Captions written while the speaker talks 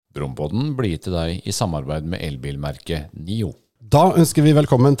Brompodden blir gitt til deg i samarbeid med elbilmerket NIO. Da ønsker vi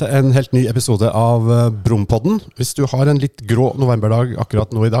velkommen til en helt ny episode av Brompodden. Hvis du har en litt grå novemberdag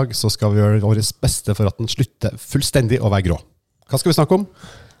akkurat nå i dag, så skal vi gjøre vårt beste for at den slutter fullstendig å være grå. Hva skal vi snakke om?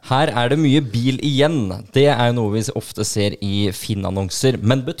 Her er det mye bil igjen. Det er jo noe vi ofte ser i Finn-annonser.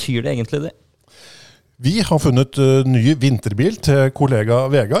 Men betyr det egentlig det? Vi har funnet ny vinterbil til kollega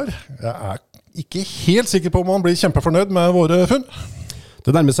Vegard. Jeg er ikke helt sikker på om han blir kjempefornøyd med våre funn.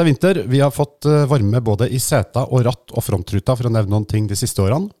 Det nærmer seg vinter. Vi har fått varme både i seta og ratt og frontruta for å nevne noen ting de siste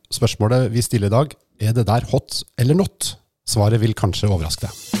årene. Spørsmålet vi stiller i dag, er det der hot eller not? Svaret vil kanskje overraske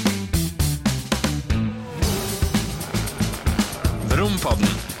deg.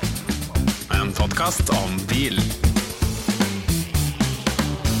 Brompodden, en podcast om bil.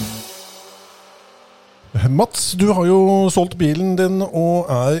 Mats, du har jo solgt bilen din og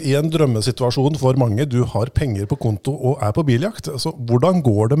er i en drømmesituasjon for mange. Du har penger på konto og er på biljakt. Så hvordan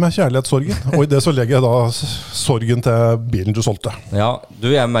går det med kjærlighetssorgen? Og i det så legger jeg da sorgen til bilen du solgte. Ja,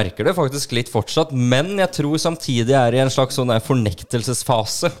 jeg merker det faktisk litt fortsatt, men jeg tror samtidig jeg er i en slags sånn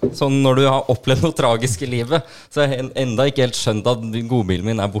fornektelsesfase. Sånn når du har opplevd noe tragisk i livet, så jeg enda ikke helt skjønt at godbilen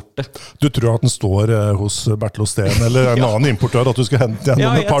min er borte. Du tror at den står hos Bertil Osten eller en annen importør, at du skal hente den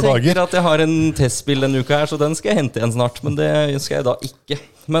om et par dager? Ja, jeg tenker at jeg har en testbil denne uka her, så den skal jeg hente igjen snart, men det skal jeg da ikke.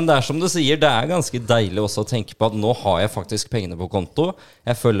 Men det er som du sier, det er ganske deilig også å tenke på at nå har jeg faktisk pengene på konto.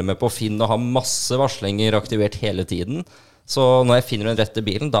 Jeg følger med på Finn og har masse varslinger aktivert hele tiden. Så når jeg finner den rette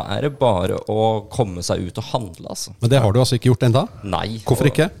bilen, da er det bare å komme seg ut og handle, altså. Men det har du altså ikke gjort enda? Nei. Hvorfor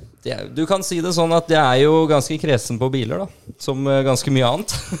ikke? Du kan si det sånn at jeg er jo ganske kresen på biler da, som ganske mye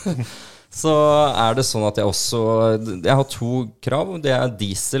annet. Så er det sånn at jeg har to krav. Det er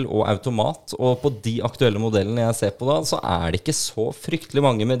diesel og automat. Og på de aktuelle modellene jeg ser på da, så er det ikke så fryktelig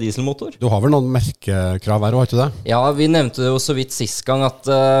mange med dieselmotor. Du har vel noen merkekrav her, har ikke det? Ja, vi nevnte det jo så vidt sist gang at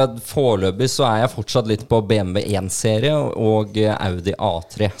foreløpig så er jeg fortsatt litt på BMW 1-serie og Audi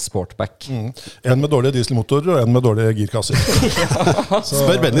A3 Sportback. En med dårlige dieselmotorer og en med dårlige girkasser.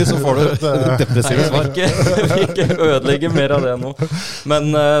 Spør Benny, så får du depressive svar. Jeg vil ikke ødelegge mer av det nå.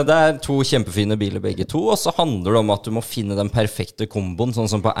 Men det er to kjempefine biler begge to, og så handler det om at du må finne den perfekte komboen. Sånn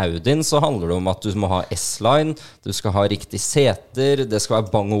som på Audien så handler det om at du må ha S-line, du skal ha riktig seter, det skal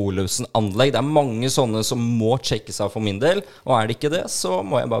være Bang & Olufsen anlegg. Det er mange sånne som må sjekkes av for min del, og er det ikke det, så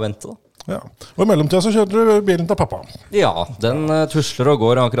må jeg bare vente da. Ja. Og i mellomtiden så kjører du bilen til pappa. Ja, den tusler og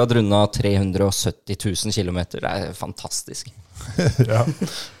går akkurat rundt 370 000 kilometer. Det er fantastisk. Ja.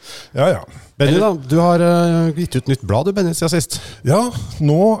 Benny da, du har gitt ut nytt blad du, Benny, siden sist. Ja,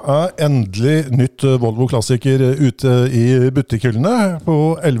 nå er endelig nytt Volvo Klassiker ute i butikkhyllene på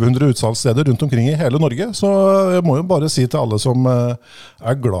 1100 utsalgssteder rundt omkring i hele Norge. Så jeg må jo bare si til alle som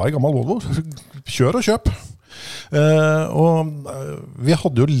er glad i gammel Volvo, kjør og kjøp. Og vi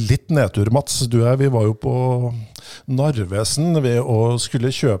hadde jo litt nedtur, Mats. Vi var jo på Narvesen ved å skulle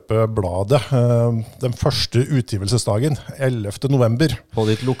kjøpe bladet den første utgivelsesdagen, 11. november. På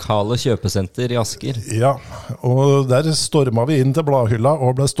ditt lokale kjøpesenter i Asker. Ja, og der stormet vi inn til bladhylla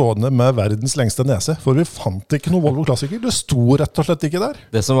og ble stående med verdens lengste nese, for vi fant ikke noe Volvo Klassiker. Det sto rett og slett ikke der.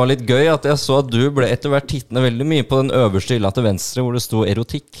 Det som var litt gøy, at jeg så at du ble etter hvert tittende veldig mye på den øverste hylla til venstre, hvor det sto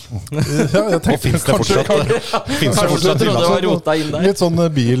erotikk. Ja, jeg tenkte finnes det fortsatt? Finnes det fortsatt? Det var rota inn der. Litt sånn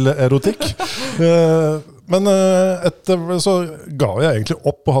bilerotikk. Men så ga jeg egentlig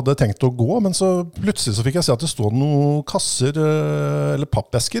opp og hadde tenkt å gå, men så plutselig så fikk jeg se at det stod noen kasser eller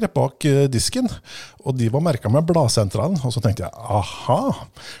pappesker bak disken, og de var merket med bladsentralen, og så tenkte jeg, aha,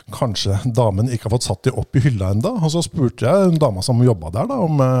 kanskje damen ikke har fått satt de opp i hylla enda, og så spurte jeg en dame som jobbet der da,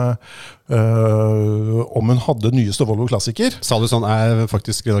 om hun hadde nyeste Volvo Klassiker. Sa du sånn, jeg er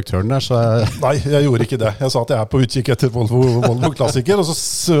faktisk redaktøren der, så Nei, jeg gjorde ikke det. Jeg sa at jeg er på utkikk etter Volvo Klassiker, og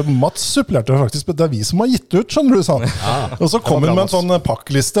så Mats supplerte faktisk, det er vi som har gitt ut, skjønner du, sa han. Og så kom hun med en sånn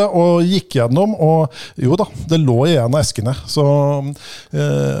pakkliste og gikk gjennom, og jo da, det lå i en av eskene. Så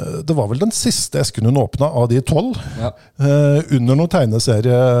det var vel den siste esken hun åpnet av de 12. Ja. Under noen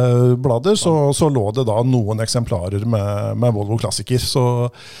tegneserieblader så lå det da noen eksemplarer med Volvo Klassiker. Så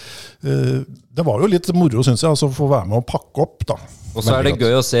det var jo litt moro, synes jeg, altså få være med å pakke opp da. Og så er det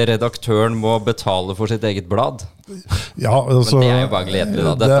gøy å se redaktøren må betale for sitt eget blad. Ja, altså, men det er jo bare gledelig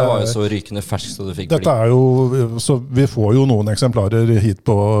da. Dette var jo så rykende fersk så du fikk dette bli. Er jo, så vi får jo noen eksemplarer hit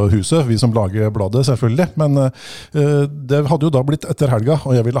på huset, vi som lager bladet selvfølgelig, men det hadde jo da blitt etter helga,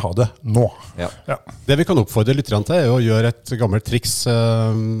 og jeg ville ha det nå. Ja. Ja. Det vi kan oppfordre lytterne til er å gjøre et gammelt triks.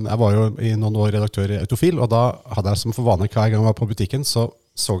 Jeg var jo i noen år redaktør i Autofil, og da hadde jeg som for vane hver gang jeg var på butikken, så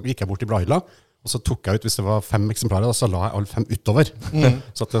gikk jeg bort i bladhylla, Og så tok jeg ut, hvis det var 5 eksemplarer, da, så la jeg alle 5 utover.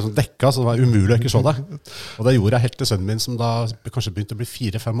 Så at det var dekka, så det var umulig å ikke se det. Og det gjorde jeg helt til sønnen min, som da kanskje begynte å bli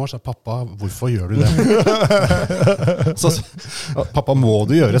 4-5 år, så pappa, hvorfor gjør du det? så pappa, må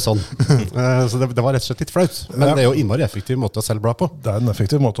du gjøre sånn? Så det var rett og slett litt flaut. Men det er jo innmari effektiv måte å selge blad på. Det er en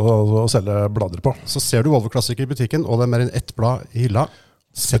effektiv måte å selge blader på. Så ser du Volvo Klassiker i butikken, og det er mer enn 1 blad i hylla,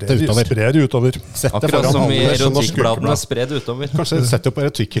 sett det utover. Sprer det utover. Akkurat som i erotikkbladene, spred utover. Kanskje sett det på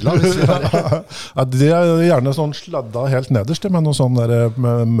erotikkhylla. Ja, det er gjerne sånn sladda helt nederst, med noe sånn der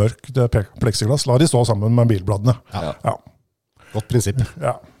mørk plexiglass. La de stå sammen med bilbladene. Ja. Godt prinsipp.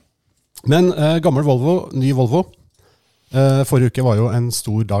 Ja. Men gammel Volvo, ny Volvo. Forrige uke var jo en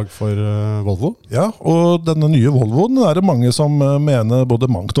stor dag for Volvo. Ja, og denne nye Volvoen er det mange som mener både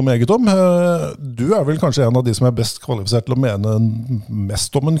mangt og meget om. Du er vel kanskje en av de som er best kvalifisert til å mene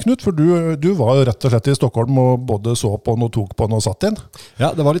mest om en, Knut, for du var jo rett og slett i Stockholm og både så på den og tok på den og satt inn.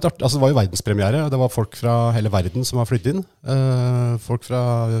 Ja, det var litt artig. Altså, det var jo verdenspremiere. Det var folk fra hele verden som har flyttet inn. Folk fra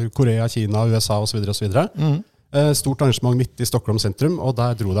Korea, Kina, USA og så videre og så videre. Stort arrangement midt i Stockholm sentrum, og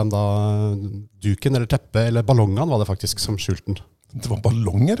der dro de da duken eller teppet, eller ballongene var det faktisk som skjulte den. Det var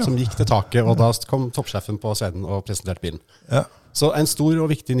ballonger, ja. Som gikk til taket, og da kom toppsjefen på scenen og presenterte bilen. Ja. Så en stor og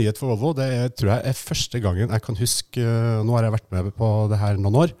viktig nyhet for Volvo, det tror jeg første gangen jeg kan huske, nå har jeg vært med på det her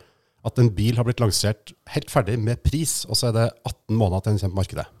noen år, at en bil har blitt lansert helt ferdig med pris, og så er det 18 måneder til den kommer på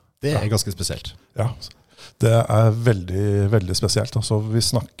markedet. Det er ganske spesielt. Ja, det er veldig, veldig spesielt. Altså, vi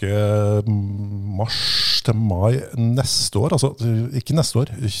snakker mars til mai neste år, altså ikke neste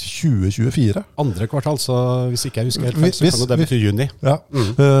år, 2024. Andre kvartal, så hvis ikke jeg husker helt feil, så kan det bety juni. Ja,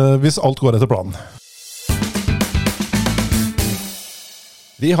 hvis alt går etter planen.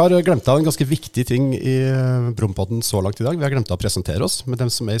 Vi har glemt av en ganske viktig ting i Brompodden så langt i dag. Vi har glemt av å presentere oss, men dem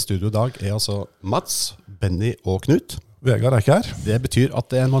som er i studio i dag er altså Mats, Benny og Knut. Vegard er ikke her. Det betyr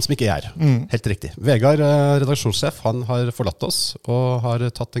at det er en mann som ikke er her. Helt riktig. Vegard, redaksjonssjef, han har forlatt oss og har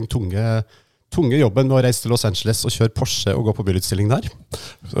tatt den tunge jobben med å reise til Los Angeles og kjøre Porsche og gå på bilutstilling der.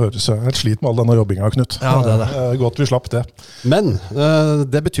 Så jeg sliter med all denne jobbinga, Knut. Ja, det er det. Godt vi slapp det. Men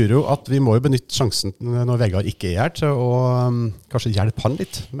det betyr jo at vi må jo benytte sjansen når Vegard ikke er her til å kanskje hjelpe han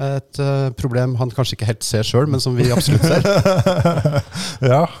litt med et problem han kanskje ikke helt ser selv, men som vi absolutt ser.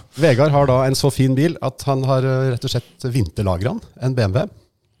 Ja. Vegard har da en så fin bil at han har rett og slett vinterlagret en BMW.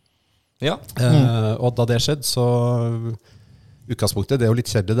 Ja. Og da det skjedde, så utgangspunktet, det er jo litt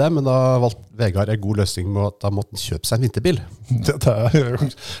kjedelig det, men da valgte Vegard en god løsning med at da måtte han kjøpe seg en vinterbil.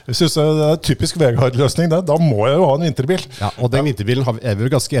 Jeg synes det er typisk Vegard-løsning det. Da må jeg jo ha en vinterbil. Ja, og den vinterbilen er vi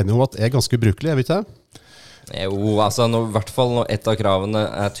jo ganske enige om at er ganske ubrukelig, jeg vet ikke. Jo, altså i hvert fall når et av kravene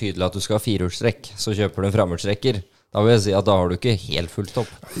er tydelig at du skal ha 4-hjulstrekk, så kjøper du en framhjulstrekker. Da vil jeg si at da har du ikke helt fullt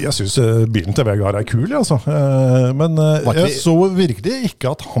opp. Jeg synes bilen til Vegard er kul, altså. Men jeg så virkelig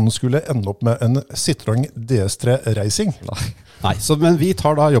ikke at han skulle ende opp med en Citroën DS3 Racing. Nei, men vi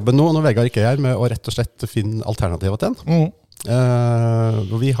tar da jobben nå, når Vegard ikke er her, med å rett og slett finne alternativet til den.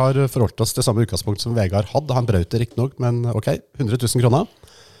 Og vi har forholdt oss til samme utgangspunkt som Vegard hadde. Han brøt det riktig nok, men ok, 100 000 kroner.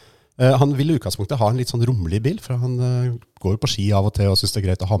 Han vil i utgangspunktet ha en litt sånn rommelig bil, for han går på ski av og til og synes det er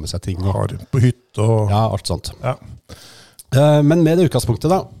greit å ha med seg ting. Har på hytte og... Ja, alt sånt. Ja. Men med det utgangspunktet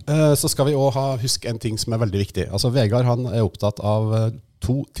da, så skal vi også huske en ting som er veldig viktig. Altså Vegard, han er opptatt av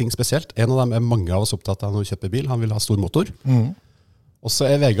 2 ting spesielt. En av dem er mange av oss opptatt av når vi kjøper bil. Han vil ha stor motor. Og så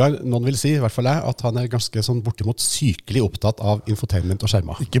er Vegard, noen vil si, i hvert fall jeg, at han er ganske sånn bortimot sykelig opptatt av infotainment og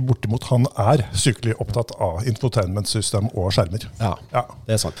skjermer. Ikke bortimot, han er sykelig opptatt av infotainmentsystem og skjermer. Ja,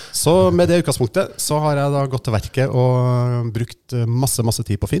 det er sant. Så med det utgangspunktet så har jeg da gått til verket og brukt masse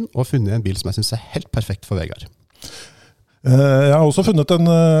tid på Finn og funnet en bil som jeg synes er helt perfekt for Vegard. Jeg har også funnet en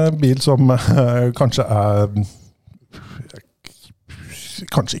bil som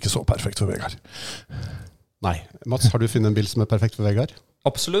kanskje ikke så perfekt for Vegard. Nei. Mats, har du funnet en bil som er perfekt for Vegard?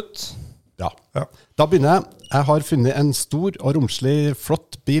 Absolutt. Ja. Da begynner jeg. Jeg har funnet en stor og romslig,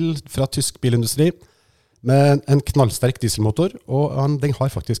 flott bil fra tysk bilindustri med en knallsterk dieselmotor, og den har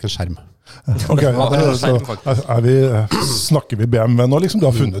faktisk en skjerm. Ok, snakker vi BMW nå liksom? Du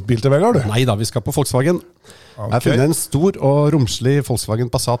har funnet bil til Vegard, du? Nei da, vi skal på Volkswagen. Okay. Jeg har funnet en stor og romslig Volkswagen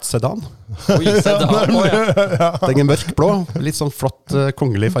Passat sedan. Oi, sedan, Den er mørk blå, litt sånn flott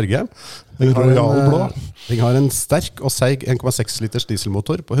kongelig farge. Den har en sterk og seig 1,6 liters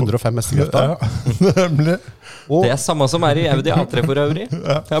dieselmotor på 105 hestekrefter. Det er samme som er i Audi A3 for øvrig.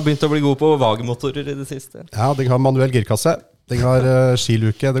 Jeg har begynt å bli god på vagemotorer i det siste. Ja, den har manuell girkasse. Den har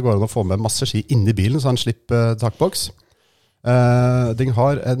skiluke. Det går an å få med masse ski inni bilen, så han slipper takboks. Den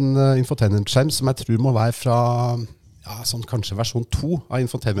har en infotainment-skjerm som jeg tror må være fra Ja, sånn kanskje versjon 2 av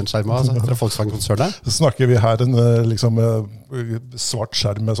infotainment-skjermen altså, fra Volkswagen-konsernet. Så snakker vi her en liksom, svart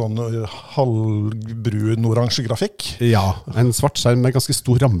skjerm med sånn halvbrun-oransje grafikk. Ja, en svart skjerm med ganske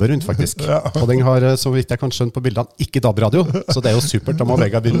stor ramme rundt faktisk. Og den har, så vidt jeg kan skjønne på bildene, ikke DAB-radio. Så det er jo supert. Da må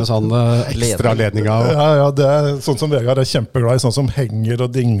Vegard begynne med sånn ekstra ledninger. Ja, det er sånn som Vegard er kjempeglad i, sånn som henger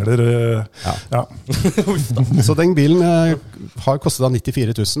og dingler. Ja. Så den bilen har kostet da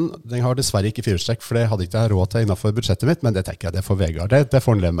 94 000. Den har dessverre ikke firehjulstrekk, for det hadde ikke jeg råd til innenfor budsjettet mitt, men det tenker jeg det får Vegard. Det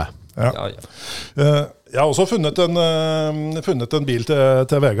får han leve med. Ja. Jeg har også funnet en bil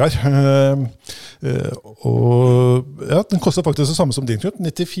til Vegard. Og ja, den koster faktisk det samme som din, Knut.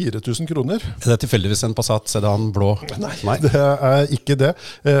 94 000 kroner. Er det tilfeldigvis en Passat sedan blå? Nei, det er ikke det.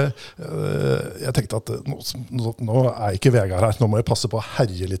 Jeg tenkte at nå er ikke Vegard her. Nå må jeg passe på å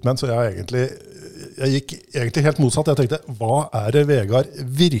herje litt med den, så jeg gikk egentlig helt motsatt. Jeg tenkte, hva er det Vegard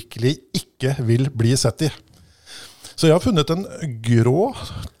virkelig ikke vil bli sett i? Så jeg har funnet en grå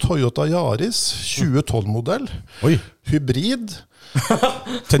Toyota Yaris 2012-modell, hybrid.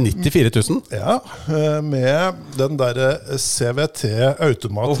 Til 94 000? Ja, med den der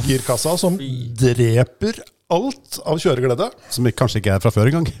CVT-automatgirkassa som dreper alt av kjøreglede. Som kanskje ikke er fra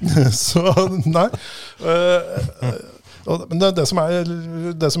før engang. Så, nei. Men det som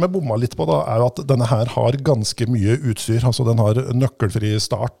jeg bomma litt på da, er jo at denne her har ganske mye utstyr. Altså den har nøkkelfri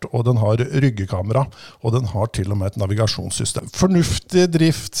start, og den har ryggekamera, og den har til og med et navigasjonssystem. Fornuftig,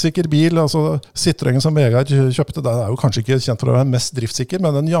 driftssikker bil. Altså Citroën som Vegard kjøpte, det er jo kanskje ikke kjent for å være mest driftssikker,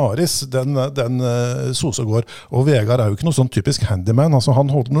 men den Yaris, den soser går. Og Vegard er jo ikke noe sånn typisk handyman. Altså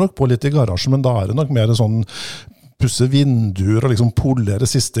han holder nok på litt i garasjen, men da er det nok mer sånn pusse vinduer og liksom polere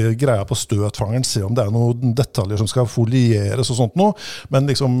siste greia på støtfangeren, se om det er noen detaljer som skal folieres og sånt noe. Men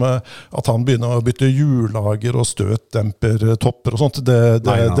liksom at han begynner å bytte hjullager og støtdemper, topper og sånt, det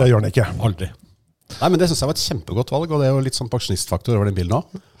gjør han ikke. Aldri. Nei, men det synes jeg var et kjempegodt valg, og det er jo litt sånn pensjonistfaktor over den bilen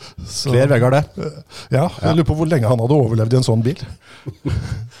også. Kler Vegard det? Ja, jeg lurer på hvor lenge han hadde overlevd i en sånn bil.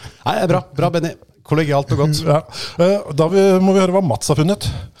 Nei, det er bra. Bra, Benny. Kollegialt og godt. Ja. Da må vi høre hva Mats har funnet.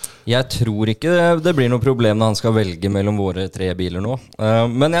 Jeg tror ikke det blir noe problem når han skal velge mellom våre 3 biler nå.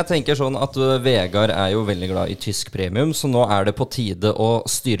 Men jeg tenker sånn at Vegard er jo veldig glad i tysk premium, så nå er det på tide å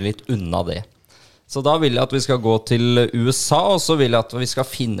styre litt unna det. Så da vil jeg at vi skal gå til USA, og så vil jeg at vi skal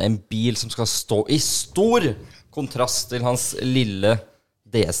finne en bil som skal stå i stor kontrast til hans lille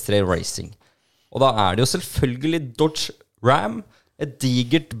DS3 Racing. Og da er det jo selvfølgelig Dodge Ram, et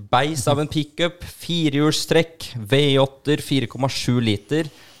digert beis av en pickup, 4-hjulstrekk, V8, 4,7 liter.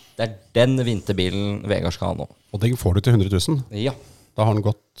 Det er den vinterbilen Vegard skal ha nå. Og den får du til 100 000? Ja. Da har den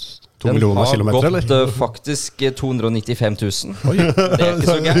gått 2 millioner kilometer, eller? Den har gått faktisk 295 000. Oi. Det er ikke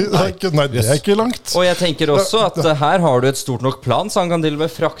så gærent. Nei, det er ikke langt. Og jeg tenker også at her har du et stort nok plan, så han kan til og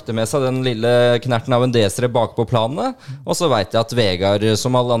med frakte med seg den lille knerten av en DS3 bak på planene. Og så vet jeg at Vegard,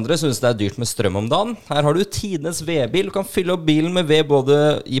 som alle andre, synes det er dyrt med strøm om dagen. Her har du tidenes vedbil. Du kan fylle opp bilen med ved både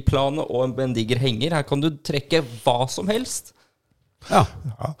i planet og en diger henger. Her kan du trekke hva som helst. Ja.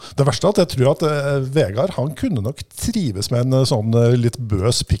 Det verste er at jeg tror at Vegard, han kunne nok trives med en sånn litt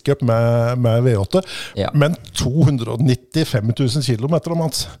bøs pickup med V8, men 295 000 kilometer om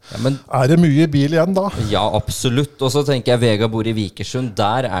hans. Er det mye bil igjen da? Ja, absolutt. Og så tenker jeg Vegard bor i Vikersund.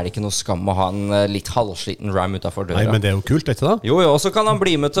 Der er det ikke noe skam å ha en litt halvsliten Ram utenfor døra. Nei, men det er jo kult, ikke da? Jo, og så kan han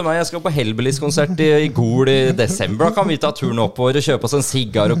bli med til meg. Jeg skal på Hellbillies-konsert i Gol i desember. Da kan vi ta turen oppover og kjøpe oss en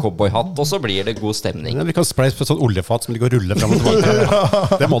sigar og cowboyhatt, og så blir det god stemning. Ja, vi kan spleise på et sånt oljefat som ligger og ruller frem og tilbake.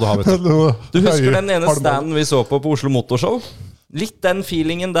 Det må du ha, vet du. Du husker den ene standen vi så på Oslo Motorshow? Litt den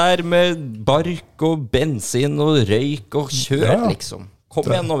feelingen der med bark og bensin og røyk og kjør, liksom. Kom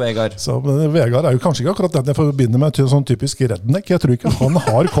igjen nå, Vegard. Så Vegard er jo kanskje ikke akkurat den jeg forbinder med til sånn typisk redneck. Jeg tror ikke han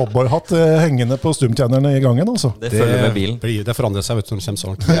har cowboyhatt hengende på stumtjenerne i gangen, altså. Det følger med bilen. Det forandrer seg, vet du, når det kommer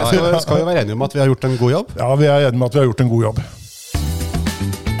sånn. Skal vi være enige om at vi har gjort en god jobb? Ja, vi er enige om at vi har gjort en god jobb.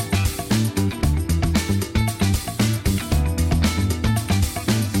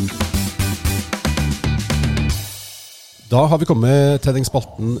 Da har vi kommet til den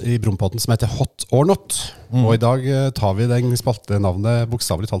spalten i Brompodden som heter Hot or Not. Og i dag tar vi den spaltenavnet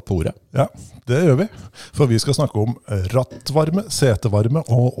bokstavelig talt på ordet. Ja, det gjør vi. For vi skal snakke om rattvarme, setevarme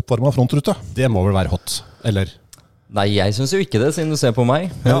og oppvarmet frontrute. Det må vel være hot, eller? Nei, jeg synes jo ikke det, siden du ser på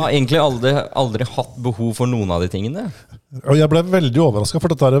meg. Jeg har egentlig aldri hatt behov for noen av de tingene. Og jeg ble veldig overrasket,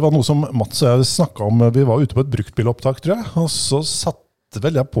 for dette var noe som Mats og jeg snakket om. Vi var ute på et bruktbilopptak, tror jeg, og så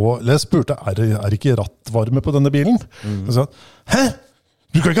jeg spurte, er det ikke rattvarme på denne bilen? Og så, hæ?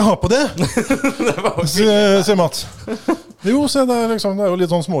 Du kan ikke ha på det! Sier Mats. Jo, se, det er jo litt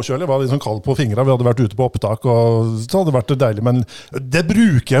sånn småkjølig. Jeg var litt sånn kald på fingrene. Vi hadde vært ute på opptak, og det hadde vært deilig. Men det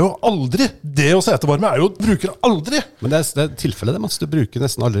bruker jeg jo aldri! Det å setevarme bruker jeg aldri! Men det er tilfellet det, Mats. Du bruker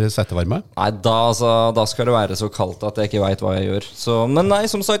nesten aldri setevarme. Nei, da skal det være så kaldt at jeg ikke vet hva jeg gjør. Men nei,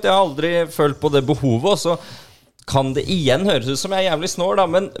 som sagt, jeg har aldri følt på det behovet, og så kan det igjen høres ut som jeg er jævlig snår, da,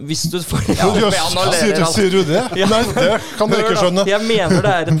 men hvis du får Sier du det? Ja. Nei, det kan jeg ikke skjønne. Jeg mener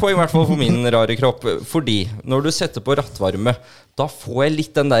det er et poeng, i hvert fall for min rare kropp. Fordi når du setter på rattvarme, da får jeg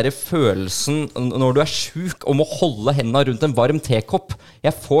litt den der følelsen når du er syk om å holde hendene rundt en varm tekopp.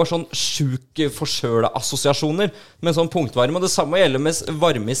 Jeg får sånn syk forsøla assosiasjoner med sånn punktvarme. Og det samme gjelder med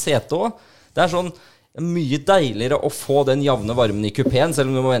varme i setet også. Det er sånn mye deiligere å få den jevne varmen i kupeen, selv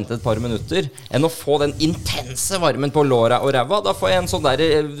om du må vente et par minutter, enn å få den intense varmen på låra og ræva. Da får jeg en sånn der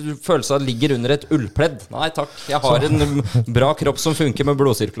følelse av at ligger under et ullpledd. Nei takk, jeg har en bra kropp som funker med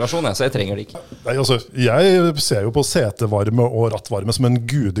blodsirkulasjon, så jeg trenger det ikke. Nei, altså, jeg ser jo på setevarme og rattvarme som en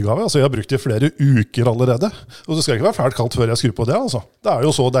gudegave. Altså, jeg har brukt det i flere uker allerede. Og det skal ikke være fælt kaldt før jeg skrur på det, altså. Det er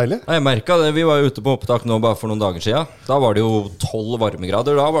jo så deilig. Jeg merket det, vi var jo ute på opptak nå bare for noen dager siden. Da var det jo 12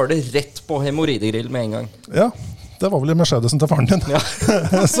 varmegrader, da var det rett på hemorridegrill med en gang. Ja, det var vel i Mercedesen til faren din. Ja.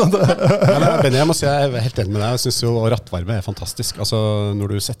 Benny, jeg må si jeg er helt enig med deg. Jeg synes jo rattvarme er fantastisk. Altså,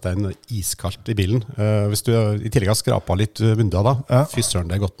 når du setter en iskaldt i bilen, hvis du i tillegg har skrapet litt vinduer da, fy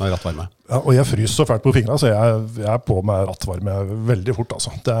søren, det er godt med rattvarme. Ja, og jeg fryser så fælt på fingrene, så jeg er på med rattvarme veldig fort,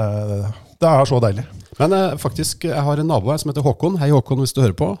 altså. Det er så deilig. Men faktisk, jeg har en nabo her som heter Håkon. Hei Håkon, hvis du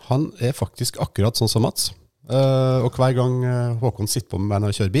hører på. Han er faktisk akkurat sånn som Mats. Og hver gang Håkon sitter på med meg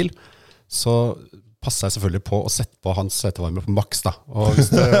når jeg kjører bil, så passer jeg selvfølgelig på å sette på hans setevarme på maks da. Og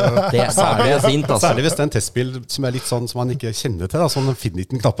hvis det er fint, altså. Særlig hvis det er en testbil som er litt sånn som man ikke kjenner til, da, sånn den finner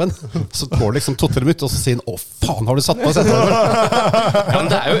ikke den knappen. Så går liksom 2-3 minutter, og så sier han, å faen, har du satt på setevarme? Ja,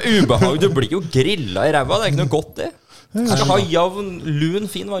 men det er jo ubehag. Du blir jo grillet i ræva, det er ikke noe godt det. Du skal ha jevn, lun,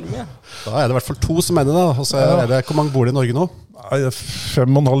 fin varme. Ja. Da er det i hvert fall 2 som mener det, og så er det, hvor mange bor det i Norge nå?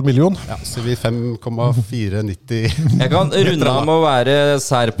 5,5 million. Ja, så vi 5,490. Jeg kan runde av med å være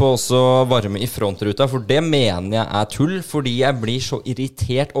sær på også varme i frontruta, for det mener jeg er tull, fordi jeg blir så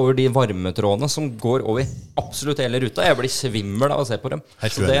irritert over de varmetrådene som går over absolutt hele ruta. Jeg blir svimmel av å se på dem.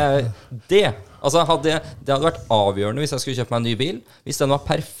 Så det hadde vært avgjørende hvis jeg skulle kjøpe meg en ny bil. Hvis den var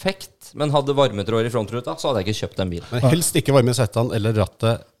perfekt, men hadde varmetråder i frontruta, så hadde jeg ikke kjøpt den bilen. Men helst ikke varme i setene eller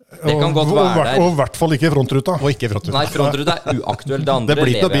rattet. Det kan godt være der. Og i hvert fall ikke i frontruta. Og ikke i frontruta. Nei, frontruta er uaktuell. Det andre det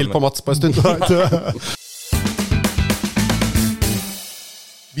blir ikke noe bil på Mats på en stund.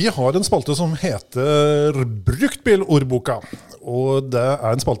 Vi har en spalte som heter Bruktbilordboka. Og det er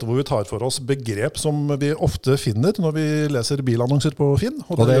en spalte hvor vi tar for oss begrep som vi ofte finner når vi leser bilannonser på Finn.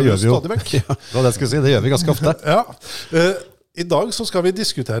 Og det gjør vi jo stadig vekk. Ja, det skal jeg si, det gjør vi ganske ofte. Ja. I dag så skal vi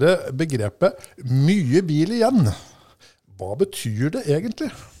diskutere begrepet mye bil igjen. Hva betyr det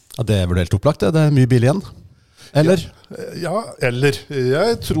egentlig? Ja, det er vel helt opplagt, det er mye bil igjen. Eller? Ja, eller.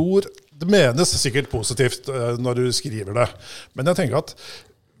 Jeg tror det menes sikkert positivt når du skriver det. Men jeg tenker at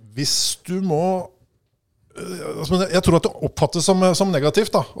hvis du må... Jeg tror at det oppfattes som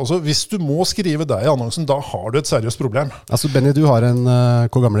negativt da. Altså, hvis du må skrive det i annonsen, da har du et seriøst problem. Altså Benny, du har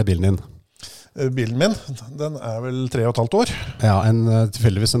hvor gammel er bilen din? Bilen min, den er vel 3,5 år. Ja,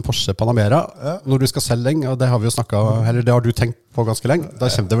 tilfeldigvis en Porsche Panamera. Ja. Når du skal selge den, og det har vi jo snakket, eller det har du tenkt på ganske lenge, da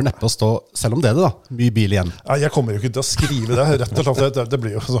kommer det vel neppe å stå, selv om det er det da, mye bil igjen. Ja, jeg kommer jo ikke til å skrive det, rett og slett. Det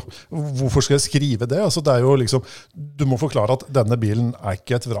blir jo så, hvorfor skal jeg skrive det? Altså, det er jo liksom, du må forklare at denne bilen er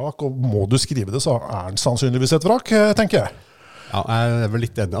ikke et vrak, og må du skrive det, så er den sannsynligvis et vrak, tenker jeg. Ja, jeg er vel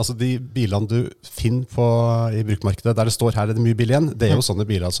litt enig. Altså, de bilene du finner i bruktmarkedet, der det står her er det mye bil igjen, det er jo sånne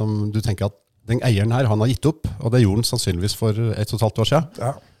biler som du tenker at den eieren her, han har gitt opp, og det gjorde han sannsynligvis for 1,5 år siden.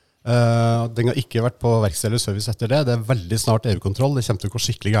 Ja. Den har ikke vært på verksted eller service etter det. Det er veldig snart EU-kontroll, det kommer til å gå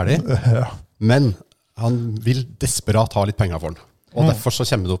skikkelig gærlig. Ja. Men han vil desperat ha litt penger for den. Og derfor så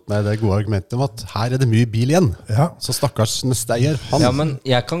kommer det opp med det gode argumentet om at her er det mye bil igjen. Ja. Så stakkars neste eier. Ja, men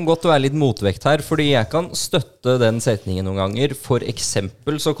jeg kan godt være litt motvekt her, fordi jeg kan støtte den setningen noen ganger. For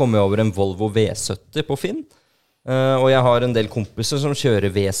eksempel så kommer jeg over en Volvo V70 på Finn. Og jeg har en del kompiser som kjører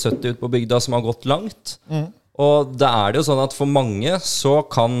V70 ut på bygda som har gått langt. Og da er det jo sånn at for mange så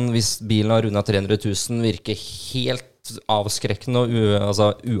kan, hvis bilen har rundet 300 000, virke helt avskrekkende og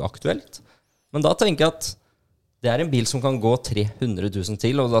uaktuelt. Men da tenker jeg at det er en bil som kan gå 300 000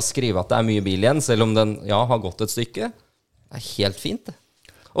 til, og da skrive at det er mye bil igjen, selv om den har gått et stykke. Det er helt fint det.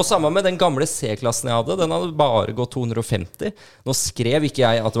 Og sammen med den gamle C-klassen jeg hadde, den hadde bare gått 250. Nå skrev ikke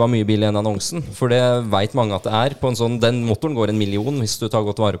jeg at det var mye bil i en annonsen, for det vet mange at det er. På en sånn, den motoren går 1 million hvis du tar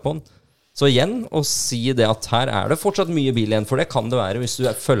godt vare på den. Så igjen, å si det at her er det fortsatt mye bil igjen, for det kan det være hvis du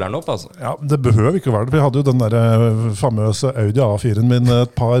følger den opp, altså. Ja, det behøver ikke være det. Vi hadde jo den der famøse Audi A4-en min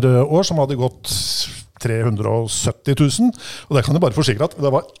et par år, som hadde gått 370 000, og det kan jeg bare forsikre at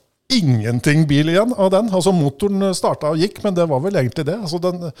det var ingenting bil igjen av den. Altså motoren startet og gikk, men det var vel egentlig det. Altså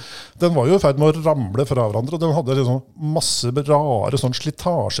den var jo i ferd med å ramle fra hverandre, og den hadde liksom masse rare sånn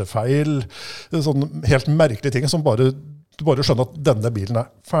slitasjefeil, sånn helt merkelige ting som du bare skjønner at denne bilen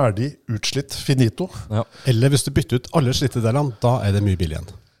er ferdig, utslitt, finito. Ja. Eller hvis du bytter ut alle slittedelene, da er det mye bil igjen.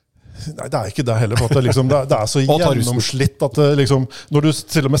 Nei, det er ikke det heller, for at det er så gjennomslitt at liksom, når du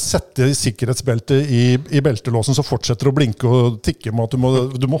til og med setter sikkerhetsbeltet i beltelåsen, så fortsetter det å blinke og tikke med at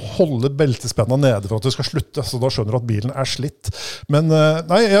du må holde beltespenna nede for at det skal slutte, så da skjønner du at bilen er slitt. Men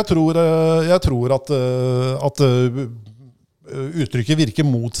nei, jeg tror at uttrykket virker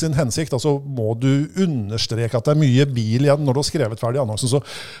mot sin hensikt. Altså må du understreke at det er mye bil igjen når du har skrevet ferdig annonsen, så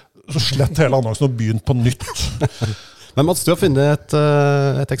slett hele annonsen og begynn på nytt. Men Mats, du har funnet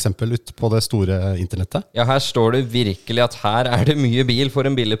et eksempel ut på det store internettet. Ja, her står det virkelig at her er det mye bil for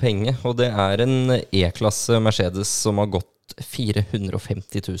en billig penge, og det er en E-klasse Mercedes som har gått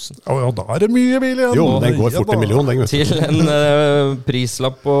 450 000. Ja, da er det mye bil igjen. Jo, den går fort 1 million. Den, til en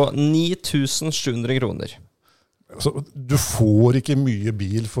prislapp på 9700 kroner. Så du får ikke mye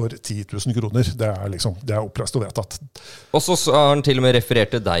bil for 10 000 kroner. Det er opplest og vedtatt. Og så har han til og med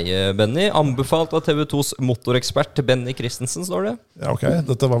referert til deg, Benny. Anbefalt av TV2s motorekspert Benny Christensen, står det. Ja, ok.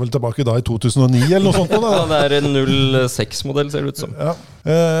 Dette var vel tilbake da i 2009 eller noe sånt. Ja, det er en 06-modell, ser det ut som. Ja.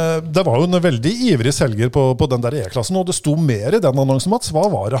 Det var jo en veldig ivrig selger på den der E-klassen, og det sto mer i den annonsen, Mats. Hva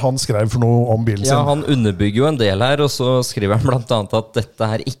var det han skrev for noe om bilen sin? Ja, han underbygger jo en del her, og så skriver han blant annet at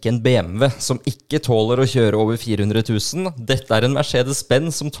dette er ikke en BMW som ikke tåler å kjøre over 400 000. Dette er en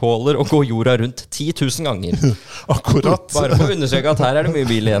Mercedes-Benz som tåler å gå jorda rundt 10 000 ganger. Akkurat. Bare for å understreke at her er det mye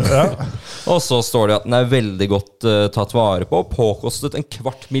bil igjen. Ja. Og så står det at den er veldig godt tatt vare på, og påkostet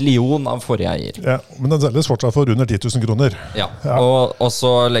 250 000 av forrige eier. Ja, men den selges fortsatt for under 10 000 kroner. Ja, og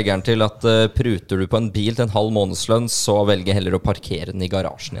så legger han til at pruter du på en bil til en halv månedslønn, så velger heller å parkere den i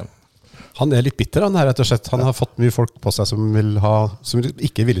garasjen igjen. Han er litt bitter, han her, rett og slett. Han har fått mye folk på seg som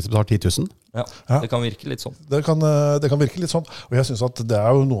ikke er villige til å betale 10 000. Ja, det kan virke litt sånn. Det kan virke litt sånn. Og jeg synes at det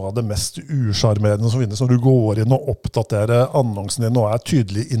er jo noe av det mest usjarmerende som finnes når du går inn og oppdaterer annonsen din og er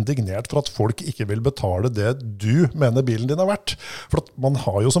tydelig indignert for at folk ikke vil betale det du mener bilen din har vært. For at man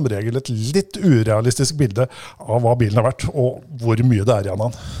har jo som regel et litt urealistisk bilde av hva bilen har vært, og hvor mye det er igjen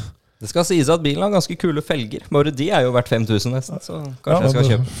av den. Det skal sies at bilen har ganske kule felger. Bare de er jo verdt 5 000 nesten, så kanskje jeg skal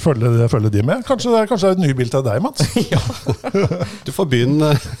kjøpe. Følge de med? Kanskje det er en ny bil til deg, Mats? Ja. Du får byen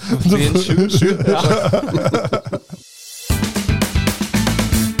 7. Ja.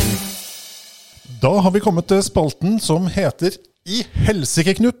 Da har vi kommet til spalten som heter I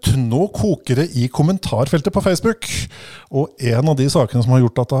helsike, Knut, nå koker det i kommentarfeltet på Facebook. Og en av de sakene som har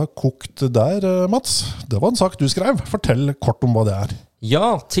gjort at det har kokt der, Mats, det var en sak du skrev. Fortell kort om hva det er.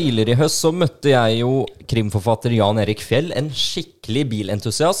 Ja, tidligere i høst så møtte jeg jo krimforfatter Jan Erik Fjell, en skikkelig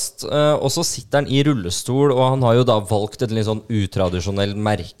bilentusiast. Og så sitter han i rullestol, og han har jo da valgt et litt sånn utradisjonell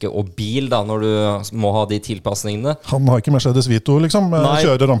merke og bil da, når du må ha de tilpasningene. Han har ikke Mercedes Vito, liksom,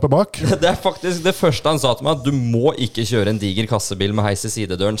 kjører rampe bak. Det er faktisk det første han sa til meg, at du må ikke kjøre en diger kassebil med heis i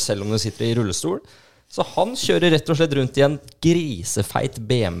sidedøren, selv om du sitter i rullestol. Så han kjører rett og slett rundt i en grisefeit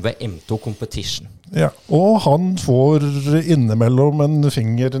BMW M2 Competition. Ja, og han får innimellom en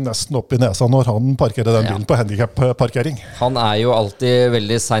finger nesten opp i nesa når han parkerer den bilen på handicap-parkering. Han er jo alltid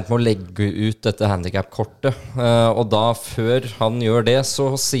veldig sent med å legge ut dette handicap-kortet, og da før han gjør det,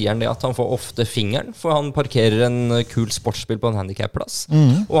 så sier han det at han får ofte fingeren, for han parkerer en kul sportsbil på en handicap-plass.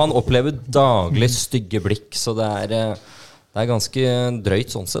 Og han opplever daglig stygge blikk, så det er ganske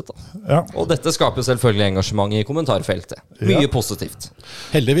drøyt sånn sett da. Ja. Og dette skaper selvfølgelig engasjement i kommentarfeltet. Mye positivt.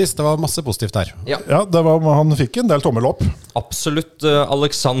 Heldigvis, det var masse positivt der. Ja, han fikk en del tommel opp. Absolutt.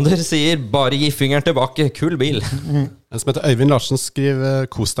 Alexander sier, bare gi fingeren tilbake, kul bil. En som heter Øyvind Larsen skriver,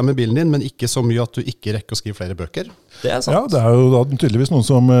 kos deg med bilen din, men ikke så mye at du ikke rekker å skrive flere bøker. Det er sant. Ja, det er jo da tydeligvis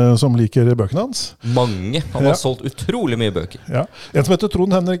noen som liker bøkene hans. Mange. Han har solgt utrolig mye bøker. Ja. En som heter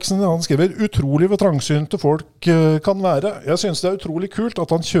Trond Henriksen, han skriver, utrolig hvor trangsynte folk kan være. Jeg synes det er utrolig kult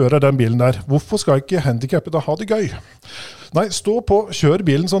at han kjører den bilen der. Hvorfor skal ikke handicappede ha det gøy? Nei, stå på, kjør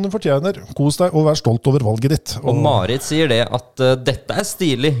bilen som den fortjener. Kos deg og vær stolt over valget ditt. Og Marit sier det at dette er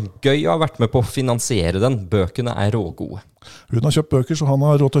stilig. Gøy å ha vært med på å finansiere den. Bøkene er rågode. Hun har kjøpt bøker, så han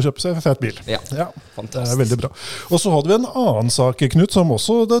har råd til å kjøpe seg fet bil. Ja, fantastisk. Det er veldig bra. Og så hadde vi en annen sak, Knut, som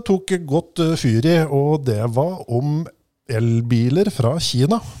også det tok godt fyr i, og det var om elbiler fra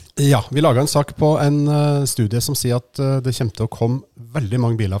Kina. Ja, vi laget en sak på en studie som sier at det kommer til å komme veldig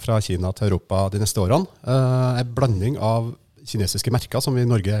mange biler fra Kina til Europa de neste årene. En blanding av kinesiske merker som vi i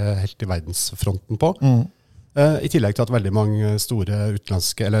Norge er helt i verdensfronten på. I tillegg til at veldig mange store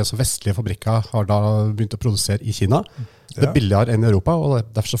utenlandske, eller altså vestlige fabrikker har da begynt å produsere i Kina. Det er billigere enn i Europa,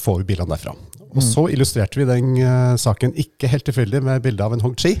 og derfor så får vi bilene derfra. Og så illustrerte vi den saken ikke helt tilfeldig med bildet av en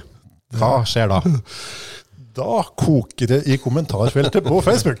Hongqi. Hva skjer da? Da koker det i kommentarfeltet på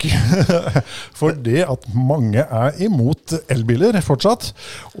Facebook. For det at mange er imot elbiler fortsatt,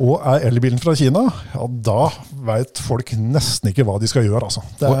 og er elbilen fra Kina, ja, da vet folk nesten ikke hva de skal gjøre. Altså.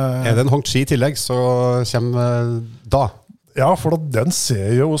 Er det en Hongqi i tillegg, så kommer da. Ja, for den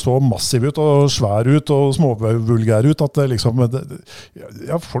ser jo så massiv ut, og svær ut, og småvulgær ut, at det liksom,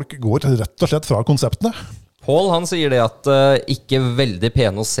 folk går rett og slett fra konseptene. Paul han sier det at ikke veldig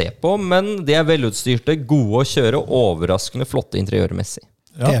pene å se på, men de er velutstyrte, gode å kjøre, overraskende flotte interiørmessig.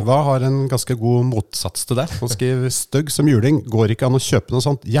 Ja. Eva har en ganske god motsats til det. Hun skriver støgg som juling, går ikke an å kjøpe noe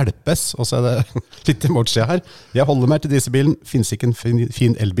sånt, hjelpes. Og så er det litt emoji her. Jeg holder meg til dieselbilen, finnes ikke en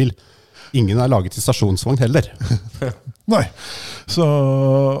fin elbil. Ingen er laget i stasjonsvogn heller. Nei.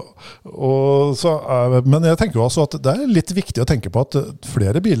 Men jeg tenker jo også at det er litt viktig å tenke på at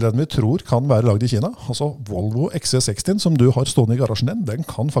flere biler enn vi tror kan være laget i Kina. Altså Volvo XC60 som du har stående i garasjen din, den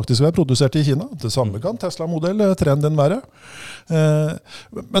kan faktisk være produsert i Kina. Det samme kan Tesla-modell 3-en din være.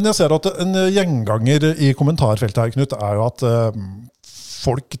 Men jeg ser at en gjenganger i kommentarfeltet her, Knut, er jo at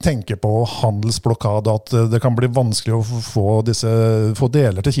folk tenker på handelsblokade, at det kan bli vanskelig å få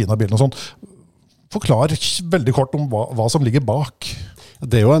deler til Kina-bilen og sånn. Forklar veldig kort om hva som ligger bak.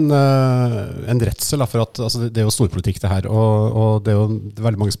 Det er jo en redsel, for at altså det er jo storpolitikk det her, og det er jo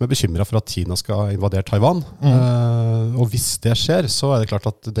veldig mange som er bekymret for at Kina skal invadere Taiwan. Og hvis det skjer, så er det klart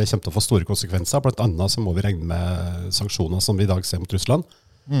at det kommer til å få store konsekvenser. Blant annet så må vi regne med sanksjoner som vi i dag ser mot Russland.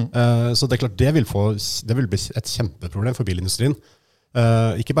 Så det er klart det vil bli et kjempeproblem for bilindustrien.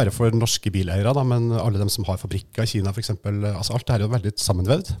 Ikke bare for norske bileiere, men alle dem som har fabrikker i Kina for eksempel. Altså alt det her er jo veldig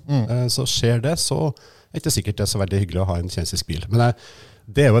sammenvevd. Så skjer det, så er det ikke sikkert det er så veldig hyggelig å ha en kinesisk bil. Men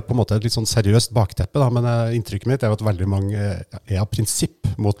det er jo på en måte et litt sånn seriøst bakteppe, men inntrykket mitt er jo at veldig mange er av prinsipp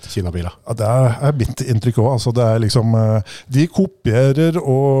mot Kina-biler. Ja, det er mitt inntrykk også. Altså, det er liksom, de kopierer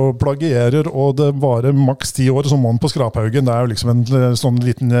og plagierer, og det varer maks 10 år som mån på skraphaugen. Det er jo liksom en sånn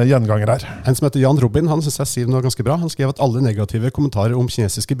liten gjenganger her. En som heter Jan Robin, han synes jeg sier noe ganske bra. Han skrev at alle negative kommentarer om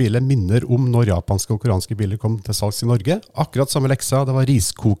kinesiske biler minner om når japanske og koreanske biler kom til salgs i Norge. Akkurat samme leksa, det var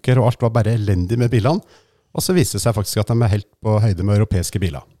riskoker, og alt var bare elendig med bilene. Og så viser det seg faktisk at de er helt på høyde med europeiske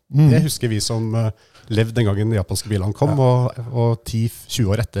biler. Det husker vi som levde den gangen de japanske bilene kom, og 10-20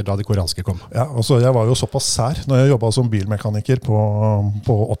 år etter da de koreanske kom. Ja, altså jeg var jo såpass sær når jeg jobbet som bilmekaniker på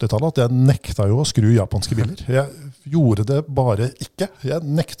 80-tallet, at jeg nekta jo å skru japanske biler. Jeg gjorde det bare ikke.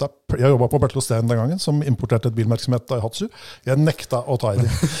 Jeg jobbet på Bertel Steen den gangen, som importerte et bilmerke som het Daihatsu. Jeg nekta å ta i det.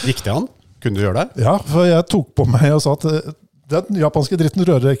 Gikk det an? Kunne du gjøre det? Ja, for jeg tok på meg og sa at den japanske dritten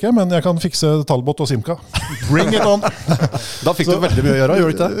rører jeg ikke, men jeg kan fikse Talbot og Simca. Bring it on! Da fikk du veldig mye å gjøre,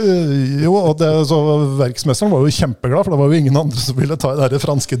 gjorde du ikke det? Jo, og så verksmesteren var jo kjempeglad, for det var jo ingen andre som ville ta i den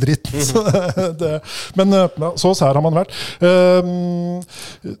franske dritten. Men så sær har man vært.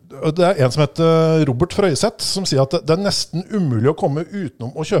 Det er en som heter Robert Frøyseth, som sier at det er nesten umulig å komme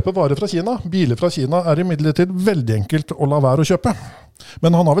utenom å kjøpe varer fra Kina. Biler fra Kina er imidlertid veldig enkelt å la være å kjøpe.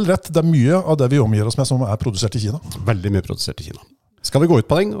 Men han har vel rett, det er mye av det vi omgir oss med som er produsert i Kina. Veldig mye produsert i Kina. Skal vi gå ut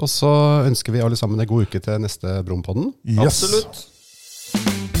på den, og så ønsker vi alle sammen en god uke til neste Brompodden? Yes. Absolutt.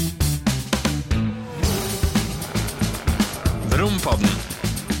 Brompodden,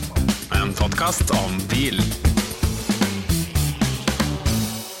 en podcast om bil.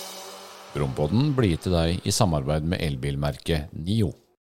 Brompodden blir til deg i samarbeid med elbilmerket NIO.